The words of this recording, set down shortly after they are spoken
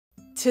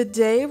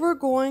Today we're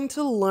going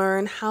to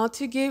learn how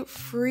to get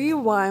free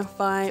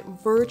Wi-Fi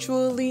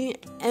virtually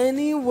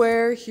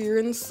anywhere here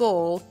in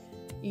Seoul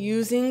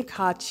using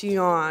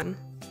Kachion.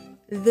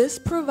 This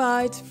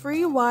provides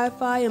free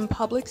Wi-Fi in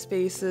public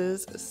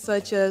spaces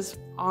such as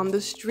on the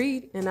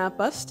street and at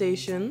bus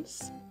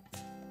stations,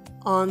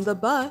 on the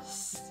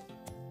bus,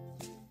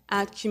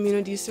 at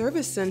community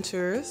service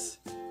centers,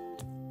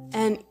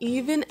 and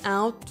even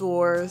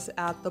outdoors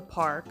at the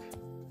park.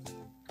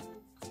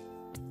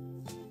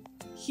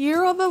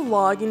 Here are the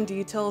login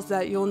details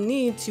that you'll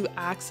need to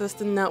access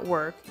the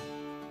network.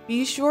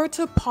 Be sure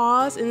to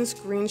pause and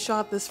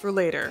screenshot this for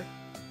later.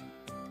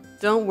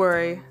 Don't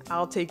worry,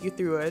 I'll take you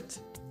through it.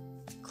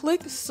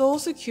 Click Seoul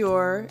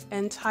Secure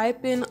and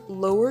type in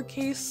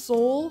lowercase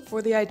Seoul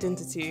for the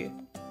identity.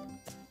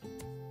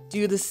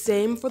 Do the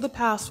same for the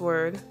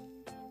password.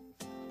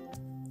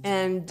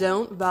 And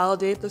don't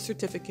validate the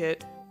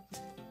certificate.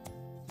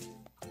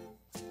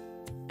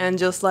 And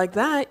just like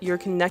that, you're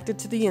connected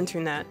to the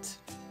internet.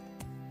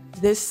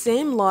 This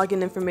same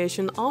login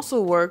information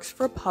also works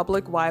for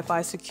public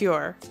Wi-Fi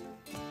Secure.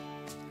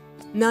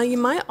 Now you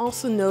might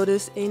also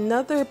notice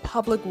another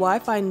public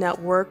Wi-Fi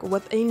network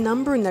with a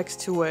number next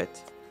to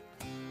it.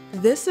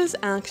 This is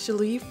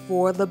actually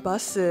for the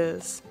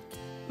buses.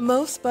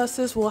 Most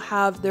buses will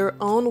have their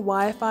own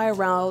Wi-Fi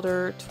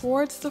router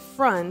towards the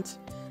front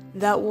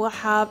that will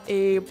have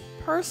a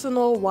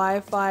personal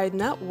Wi-Fi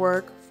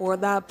network for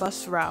that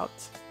bus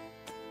route.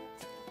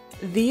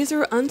 These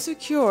are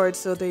unsecured,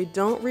 so they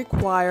don't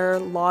require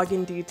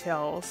login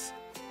details.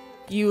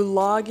 You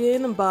log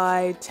in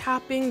by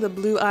tapping the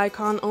blue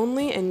icon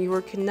only and you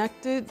are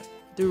connected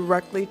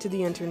directly to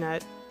the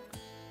internet.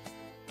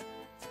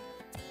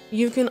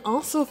 You can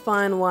also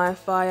find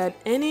Wi-Fi at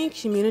any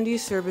community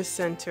service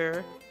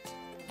center.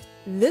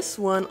 This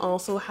one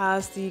also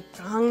has the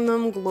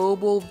Gangnam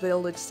Global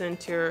Village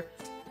Center,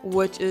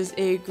 which is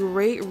a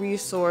great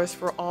resource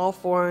for all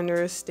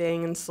foreigners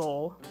staying in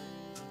Seoul.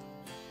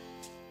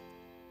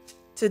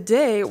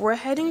 Today, we're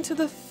heading to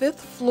the 5th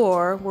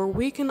floor where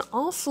we can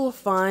also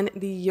find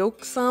the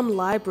Yoksam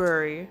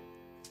Library.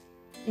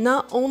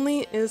 Not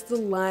only is the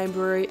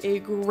library a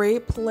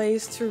great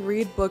place to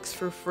read books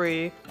for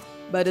free,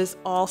 but it's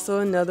also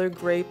another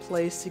great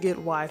place to get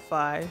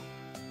Wi-Fi.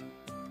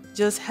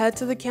 Just head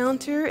to the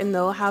counter and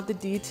they'll have the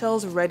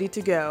details ready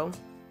to go.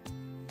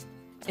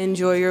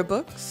 Enjoy your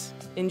books,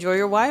 enjoy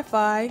your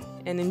Wi-Fi,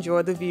 and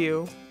enjoy the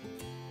view.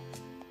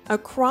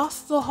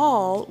 Across the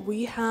hall,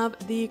 we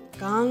have the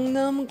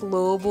Gangnam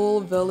Global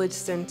Village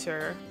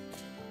Center.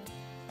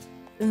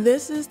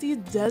 This is the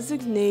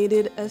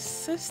designated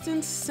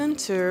assistance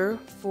center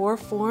for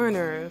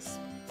foreigners.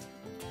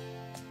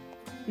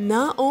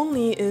 Not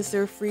only is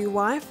there free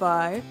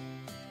Wi-Fi,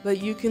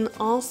 but you can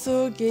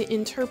also get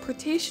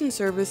interpretation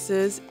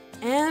services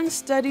and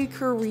study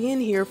Korean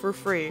here for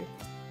free.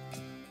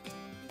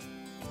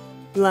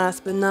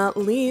 Last but not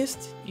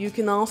least, you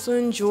can also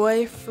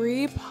enjoy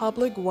free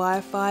public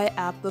Wi-Fi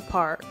at the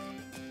park.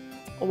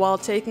 While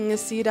taking a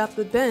seat at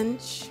the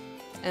bench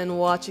and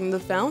watching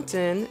the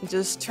fountain,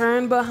 just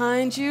turn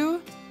behind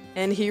you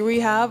and here we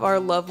have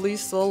our lovely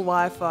Seoul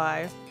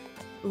Wi-Fi.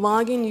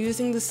 Log in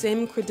using the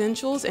same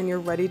credentials and you're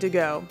ready to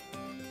go.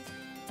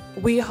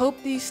 We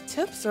hope these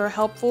tips are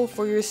helpful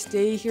for your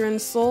stay here in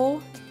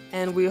Seoul,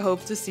 and we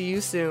hope to see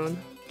you soon.